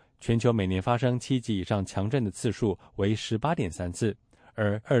后，全球每年发生7级以上强震的次数为 18.3 次，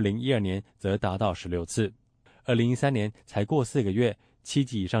而2012年则达到16次。2013年才过4个月，7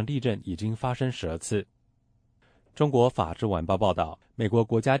级以上地震已经发生12次。中国法制晚报报道，美国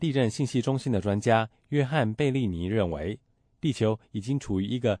国家地震信息中心的专家约翰贝利尼认为，地球已经处于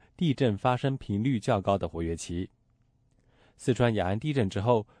一个地震发生频率较高的活跃期。四川雅安地震之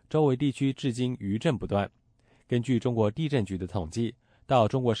后，周围地区至今余震不断。根据中国地震局的统计，到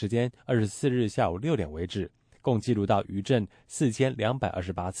中国时间24日下午6点为止，共记录到余震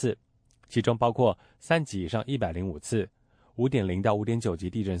4228次，其中包括3级以上105次，5.0到5.9级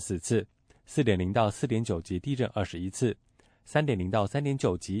地震4次，4.0到4.9级地震21次，3.0到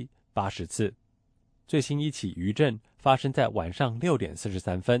3.9级80次。最新一起余震发生在晚上6点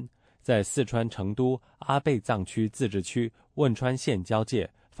43分，在四川成都阿倍藏区自治区汶川县交界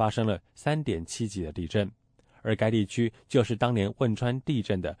发生了3.7级的地震，而该地区就是当年汶川地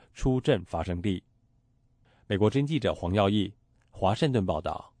震的初震发生地。美国之音记者黄耀义，华盛顿报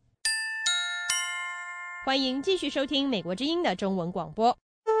道。欢迎继续收听美国之音的中文广播。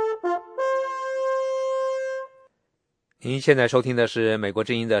您现在收听的是美国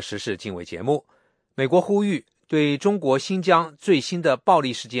之音的时事经纬节目。美国呼吁对中国新疆最新的暴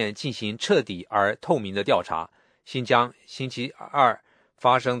力事件进行彻底而透明的调查。新疆星期二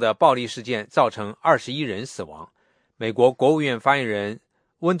发生的暴力事件造成21人死亡。美国国务院发言人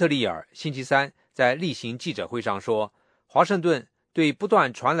温特利尔星期三在例行记者会上说，华盛顿对不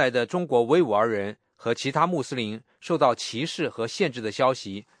断传来的中国维吾尔人和其他穆斯林受到歧视和限制的消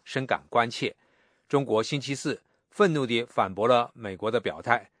息深感关切。中国星期四愤怒地反驳了美国的表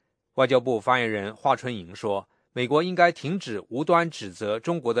态。外交部发言人华春莹说，美国应该停止无端指责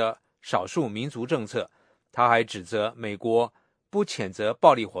中国的少数民族政策。他还指责美国不谴责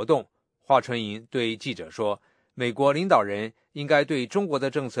暴力活动。华春莹对记者说，美国领导人应该对中国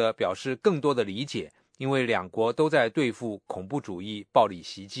的政策表示更多的理解，因为两国都在对付恐怖主义暴力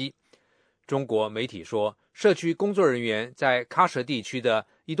袭击。中国媒体说，社区工作人员在喀什地区的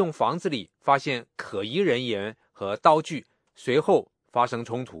一栋房子里发现可疑人员和刀具，随后发生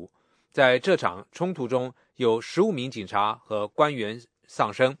冲突。在这场冲突中，有15名警察和官员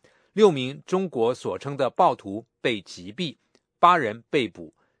丧生，6名中国所称的暴徒被击毙，8人被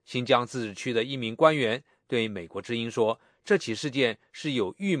捕。新疆自治区的一名官员对美国之音说，这起事件是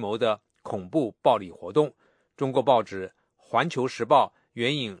有预谋的恐怖暴力活动。中国报纸《环球时报》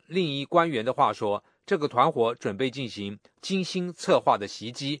援引另一官员的话说，这个团伙准备进行精心策划的袭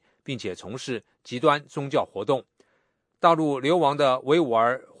击，并且从事极端宗教活动。大陆流亡的维吾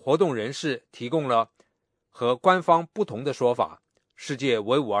尔活动人士提供了和官方不同的说法。世界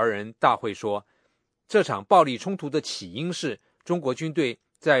维吾尔人大会说，这场暴力冲突的起因是中国军队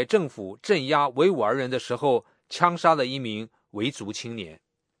在政府镇压维吾尔人的时候枪杀了一名维族青年。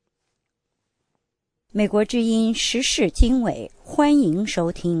美国之音时事经纬，欢迎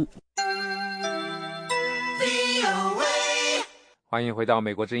收听。欢迎回到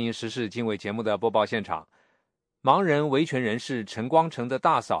美国之音时事经纬节目的播报现场。盲人维权人士陈光诚的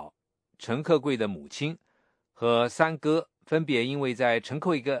大嫂陈克贵的母亲和3哥分别因为在陈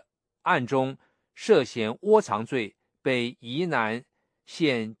克贵案中涉嫌窝藏罪被宜兰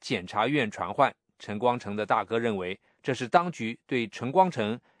县检察院传唤。陈光诚的大哥认为，这是当局对陈光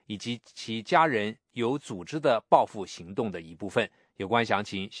诚以及其家人有组织的报复行动的一部分。有关详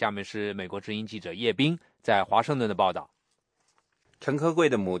情，下面是美国之音记者叶斌在华盛顿的报道。陈科贵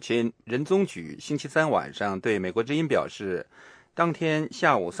的母亲任宗举星期三晚上对美国之音表示，当天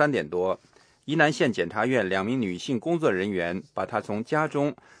下午3点多，宜兰县检察院2名女性工作人员把她从家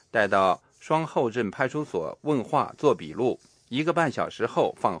中带到双后镇派出所问话做笔录，1个半小时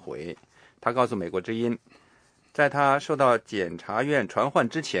后放回。她告诉美国之音，在她受到检察院传唤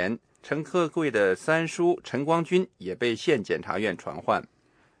之前，陈科贵的3叔陈光军也被县检察院传唤。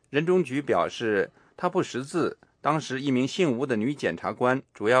任宗举表示，他不识字。当时一名姓吴的女检察官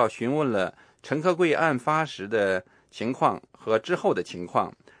主要询问了陈科贵案发时的情况和之后的情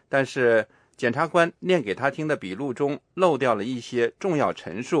况，但是检察官念给他听的笔录中漏掉了一些重要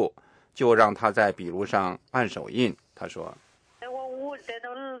陈述，就让他在笔录上按手印。他说：“我在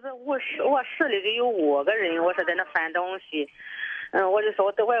那卧室里就有5个人，我说在那翻东西，我就说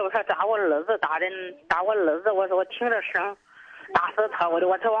我在外边打我儿子，打我儿子，我说我听着声，打死他，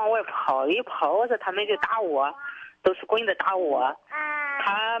我才往外跑一跑，我说他们就打我，都是棍子打我。”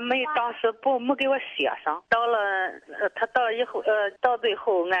他们当时没给我写上，到了他到以后到最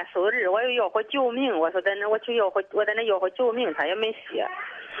后按手日，我又要回救命，我说在那我在那要回救命，他也没写。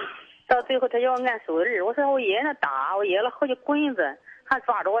到最后他要按手日，我说我爷那打，我爷了好几棍子，还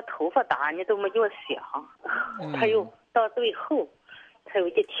抓着我头发打，你都没给我写上。他又到最后，他有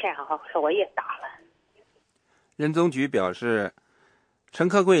一天说我也打了。人宗局表示，陈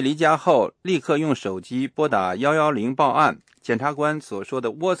克贵离家后立刻用手机拨打110报案。检察官所说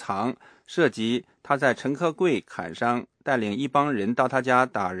的窝藏涉及他在陈克贵砍伤带领一帮人到他家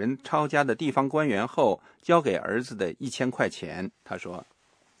打人抄家的地方官员后交给儿子的1000块钱。他说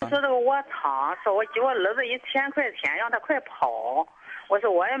这个窝藏，说我给我儿子1000块钱让他快跑，我说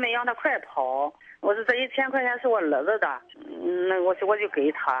我也没让他快跑，我说这1000块钱是我儿子的，那我就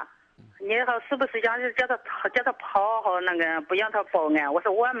给他，你好是不是叫他跑好那个不让他报案？我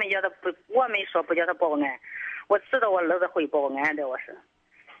说我没说不叫他报案，我知道我儿子会报案的。我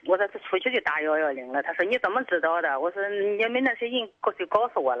说他出去就打110了。他说你怎么知道的？我说你们那些人就告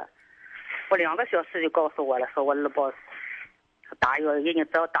诉我了，我2个小时就告诉我了，说我儿子已经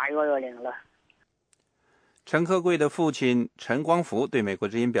早打110了。陈克贵的父亲陈光福对美国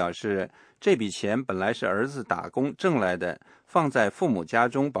之音表示，这笔钱本来是儿子打工挣来的，放在父母家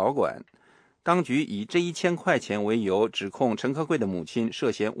中保管。当局以这1000块钱为由指控陈克贵的母亲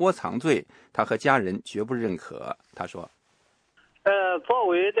涉嫌窝藏罪，他和家人绝不认可。他说作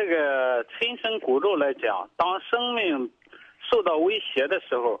为这个亲生骨肉来讲，当生命受到威胁的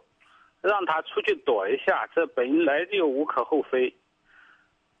时候，让他出去躲一下，这本来就无可厚非。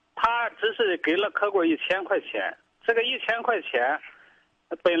他只是给了克贵1000块钱，这个1000块钱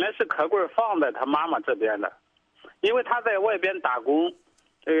本来是克贵放在他妈妈这边的，因为他在外边打工，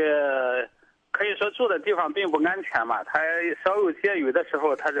这个可以说住的地方并不安全嘛，他稍有结余的时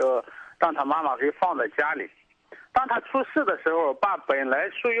候，他就让他妈妈给放在家里。当他出事的时候，把本来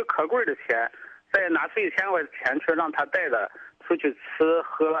属于克贵的钱，再拿出1000块钱去让他带着出去吃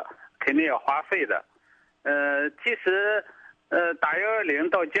喝，肯定要花费的。即使打110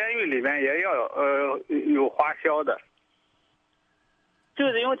到监狱里面也要有花销的。就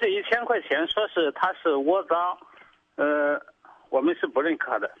是因为这1000块钱说是他是窝赃，我们是不认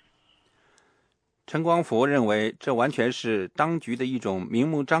可的。陈光福认为这完全是当局的一种明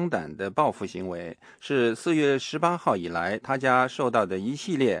目张胆的报复行为，是4月18号以来他家受到的一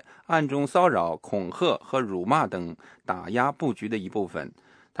系列暗中骚扰、恐吓和辱骂等打压布局的一部分。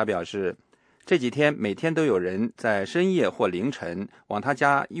他表示，这几天每天都有人在深夜或凌晨往他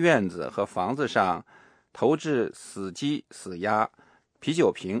家院子和房子上投掷死鸡、死鸭、啤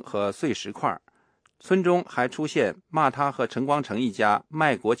酒瓶和碎石块，村中还出现骂他和陈光诚一家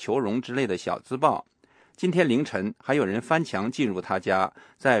卖国求荣之类的小自报。今天凌晨还有人翻墙进入他家，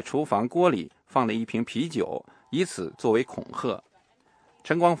在厨房锅里放了一瓶啤酒，以此作为恐吓。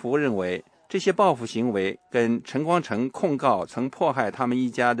陈光福认为这些报复行为跟陈光诚控告曾迫害他们一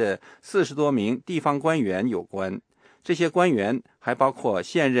家的40多名地方官员有关，这些官员还包括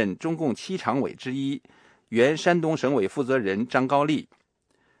现任中共7常委之一、原山东省委负责人张高丽。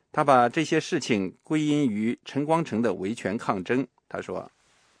他把这些事情归因于陈光诚的维权抗争。他说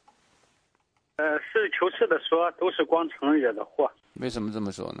实事求是的说，都是光诚惹的祸。为什么这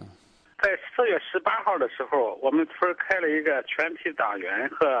么说呢？在4月18号的时候，我们村开了一个全体党员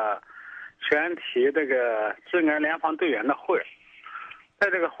和全体这个治安联防队员的会，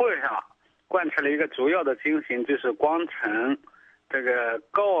在这个会上贯彻了一个主要的精神，就是光诚这个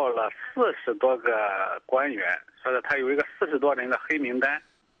告了40多个官员，说是他有一个40多人的黑名单，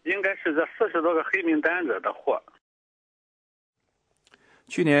应该是这40多个黑名单惹的祸。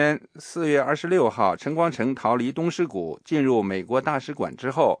去年4月26号，陈光诚逃离东师谷进入美国大使馆之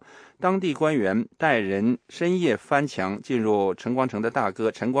后，当地官员带人深夜翻墙进入陈光诚的大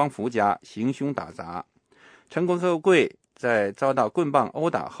哥陈光福家行凶打砸。陈克贵在遭到棍棒殴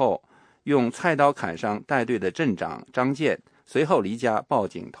打后，用菜刀砍伤带队的镇长张健，随后离家报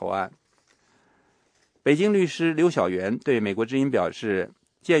警投案。北京律师刘晓元对美国之音表示，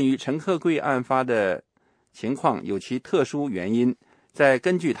鉴于陈克贵案发的情况有其特殊原因，在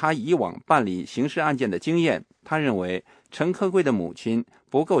根据他以往办理刑事案件的经验，他认为陈克贵的母亲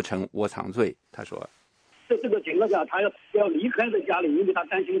不构成窝藏罪。他说，在这个情况下，他要离开的家里，因为他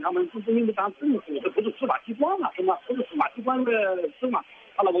担心他们不是因为他政府，这不是司法机关嘛，是吗？不是司法机关的事嘛。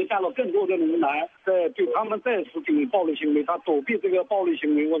他老婆下了更多的人来，对他们再次进行暴力行为，他躲避这个暴力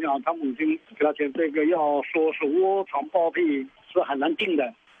行为，我想他母亲给他讲，这个要说是窝藏包庇是很难定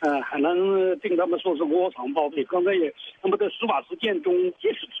的，很难定。他们说是窝藏包庇。刚才也，那么在司法实践中，即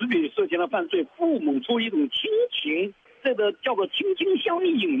使子女涉嫌了犯罪，父母出于一种亲情，这个叫做亲亲相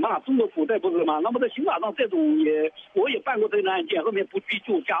印嘛，中国古代不是吗？那么在刑法上这种我也办过这个案件，后面不拘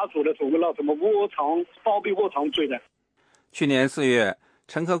束家属的所谓了什么窝藏包庇窝藏罪的。去年4月。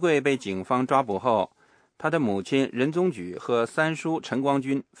陈科贵被警方抓捕后，他的母亲任宗举和三叔陈光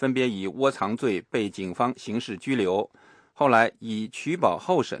军分别以窝藏罪被警方刑事拘留，后来以取保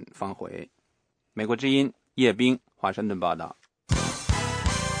候审放回。美国之音叶冰华盛顿报道。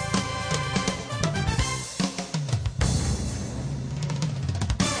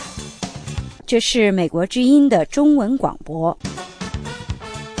这是美国之音的中文广播。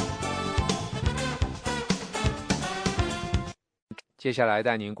接下来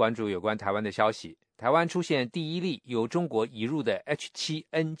带您关注有关台湾的消息。台湾出现第一例由中国移入的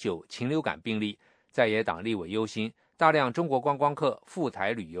H7N9 禽流感病例，在野党立委忧心，大量中国观光客赴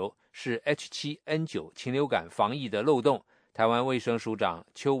台旅游是 H7N9 禽流感防疫的漏洞。台湾卫生署长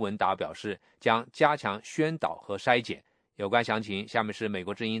邱文达表示，将加强宣导和筛检。有关详情，下面是美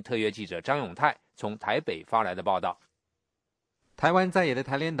国之音特约记者张永泰从台北发来的报道。台湾在野的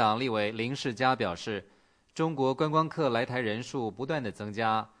台联党立委林世嘉表示，中国观光客来台人数不断的增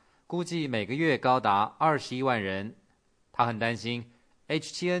加，估计每个月高达21万人。他很担心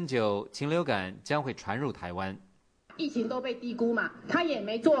H7N9 禽流感将会传入台湾。疫情都被低估嘛，他也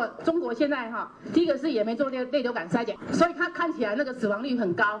没做，中国现在第一个是也没做类流感筛检，所以他看起来那个死亡率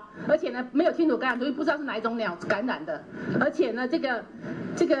很高，而且呢没有清楚感染，所以不知道是哪一种鸟感染的，而且呢这个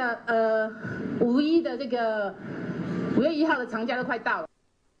5月1号的长假都快到了。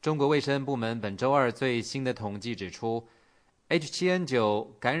中国卫生部门本周二最新的统计指出 ，H7N9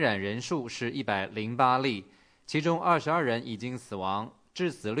 感染人数是108例，其中22人已经死亡，致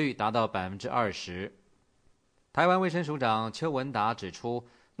死率达到20%。台湾卫生署长邱文达指出，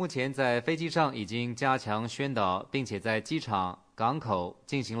目前在飞机上已经加强宣导，并且在机场、港口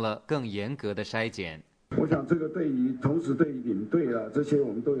进行了更严格的筛检。我想这个同时对于领队啊这些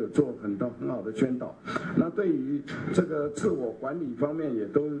我们都有做很好的宣导，那对于这个自我管理方面也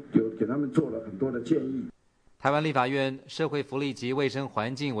都有给他们做了很多的建议。台湾立法院社会福利及卫生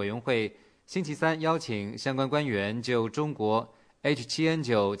环境委员会星期三邀请相关官员就中国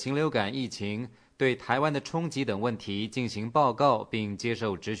H7N9 禽流感疫情对台湾的冲击等问题进行报告并接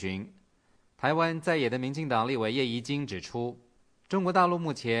受质询。台湾在野的民进党立委叶宜津指出，中国大陆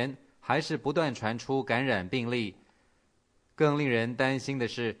目前还是不断传出感染病例，更令人担心的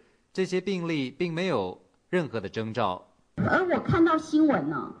是，这些病例并没有任何的征兆。而我看到新闻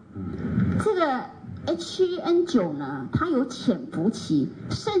呢，这个 H7N9 呢，它有潜伏期，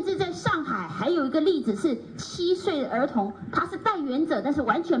甚至在上海还有一个例子是7岁的儿童，他是带原者，但是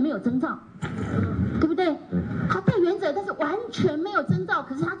完全没有征兆，对不对？他带原者，但是完全没有征兆，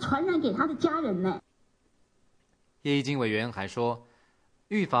可是他传染给他的家人呢。叶宜津委员还说，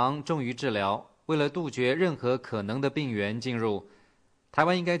预防重于治疗，为了杜绝任何可能的病源进入，台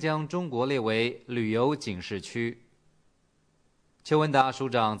湾应该将中国列为旅游警示区。邱文达署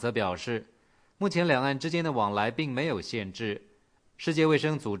长则表示，目前两岸之间的往来并没有限制，世界卫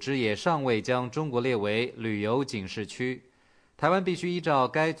生组织也尚未将中国列为旅游警示区，台湾必须依照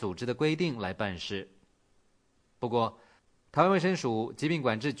该组织的规定来办事。不过，台湾卫生署疾病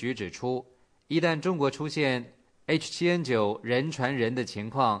管制局指出，一旦中国出现H7N9 人传人的情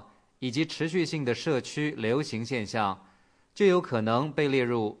况，以及持续性的社区流行现象，就有可能被列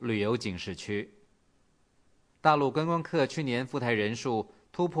入旅游警示区。大陆观光客去年赴台人数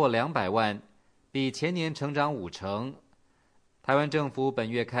突破200万，比前年成长50%。台湾政府本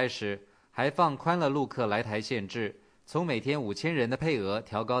月开始还放宽了陆客来台限制，从每天5000人的配额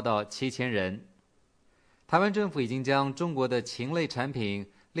调高到7000人。台湾政府已经将中国的禽类产品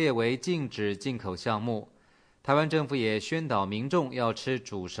列为禁止进口项目。台湾政府也宣导民众要吃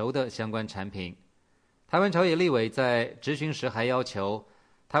煮熟的相关产品。台湾朝野立委在质询时还要求，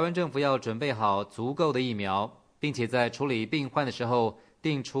台湾政府要准备好足够的疫苗，并且在处理病患的时候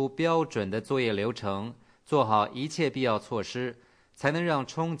定出标准的作业流程，做好一切必要措施，才能让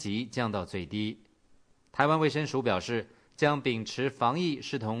冲击降到最低。台湾卫生署表示，将秉持防疫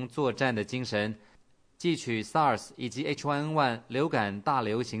视同作战的精神，汲取 SARS 以及 H1N1 流感大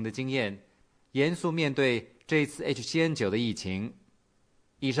流行的经验，严肃面对这次 H7N9 的疫情。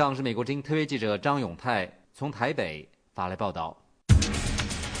以上是美国之音特约记者张永泰从台北发来报道。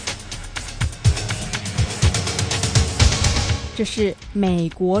这是美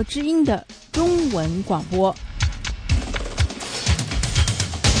国之音的中文广播。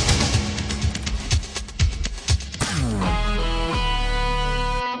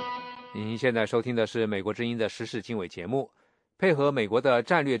您现在收听的是美国之音的时事经纬节目。配合美国的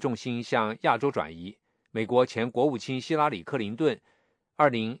战略重心向亚洲转移，美国前国务卿希拉里·克林顿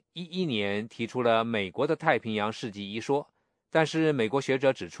2011年提出了美国的太平洋世纪一说，但是美国学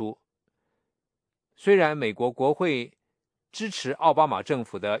者指出，虽然美国国会支持奥巴马政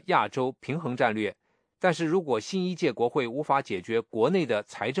府的亚洲平衡战略，但是如果新一届国会无法解决国内的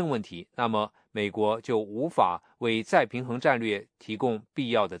财政问题，那么美国就无法为再平衡战略提供必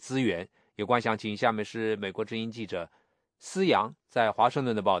要的资源。有关详情，下面是美国之音记者思阳在华盛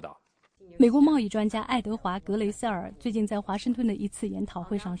顿的报道。美国贸易专家爱德华·格雷塞尔最近在华盛顿的一次研讨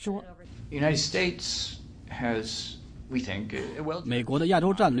会上说，美国的亚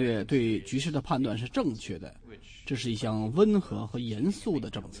洲战略对局势的判断是正确的，这是一项温和和严肃的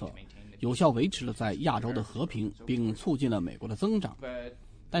政策，有效维持了在亚洲的和平，并促进了美国的增长。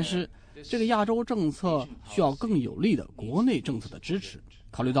但是这个亚洲政策需要更有力的国内政策的支持。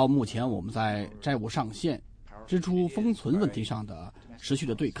考虑到目前我们在债务上限、支出封存问题上的持续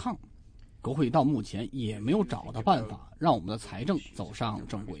的对抗，国会到目前也没有找到办法让我们的财政走上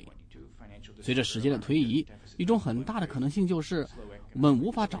正轨。随着时间的推移，一种很大的可能性就是我们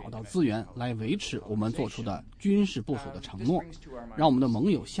无法找到资源来维持我们做出的军事部署的承诺，让我们的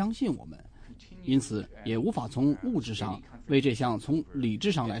盟友相信我们，因此也无法从物质上为这项从理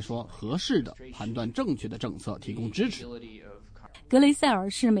智上来说合适的、判断正确的政策提供支持。格雷塞尔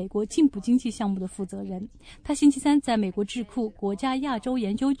是美国进步经济项目的负责人，他星期三在美国智库国家亚洲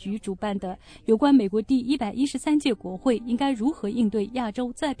研究局主办的有关美国第113届国会应该如何应对亚洲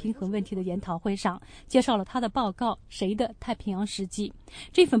再平衡问题的研讨会上，介绍了他的报告《谁的太平洋世纪》。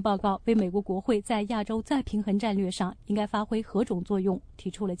这份报告为美国国会在亚洲再平衡战略上应该发挥何种作用提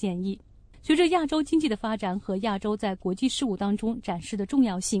出了建议。随着亚洲经济的发展和亚洲在国际事务当中展示的重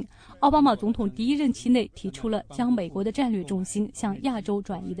要性，奥巴马总统第一任期内提出了将美国的战略重心向亚洲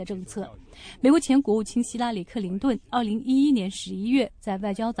转移的政策。美国前国务卿希拉里·克林顿2011年11月在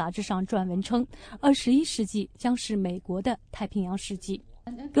外交杂志上撰文称，21世纪将是美国的太平洋世纪。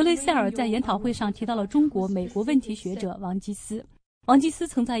格雷塞尔在研讨会上提到了中国美国问题学者王基思。王基思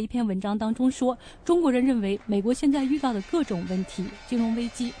曾在一篇文章当中说，中国人认为美国现在遇到的各种问题，金融危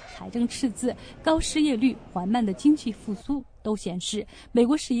机、财政赤字、高失业率、缓慢的经济复苏，都显示美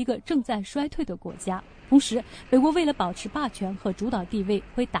国是一个正在衰退的国家。同时，美国为了保持霸权和主导地位，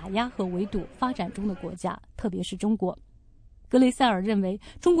会打压和围堵发展中的国家，特别是中国。格雷塞尔认为，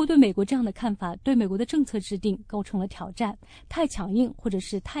中国对美国这样的看法对美国的政策制定构成了挑战，太强硬或者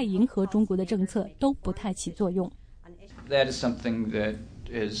是太迎合中国的政策都不太起作用。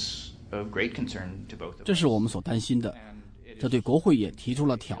这是我们所担心的，这对国会也提出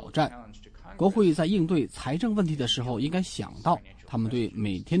了挑战。国会在应对财政问题的时候，应该想到他们对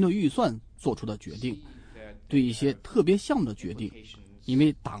每天的预算做出的决定，对一些特别项目的决定，因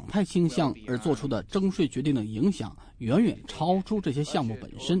为党派倾向而做出的征税决定的影响远远超出这些项目本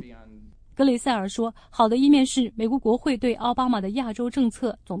身。格雷塞尔说，好的一面是美国国会对奥巴马的亚洲政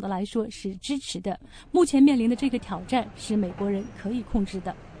策总的来说是支持的，目前面临的这个挑战是美国人可以控制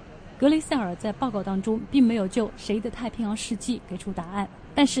的。格雷塞尔在报告当中并没有就谁的太平洋世纪给出答案，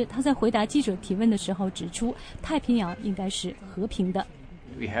但是他在回答记者提问的时候指出，太平洋应该是和平的。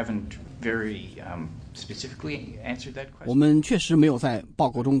我们确实没有在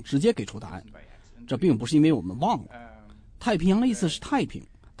报告中直接给出答案，这并不是因为我们忘了。太平洋的意思是太平，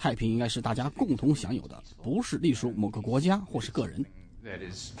太平应该是大家共同享有的，不是隶属某个国家或是个人。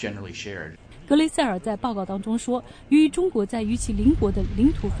格雷塞尔在报告当中说，由于中国在与其邻国的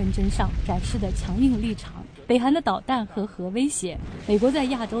领土纷争上展示的强硬立场，北韩的导弹和核威胁，美国在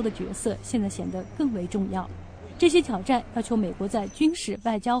亚洲的角色现在显得更为重要。这些挑战要求美国在军事、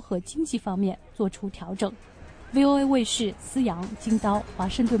外交和经济方面做出调整。VOA 卫视思阳、金刀华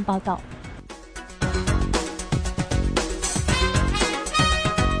盛顿报道。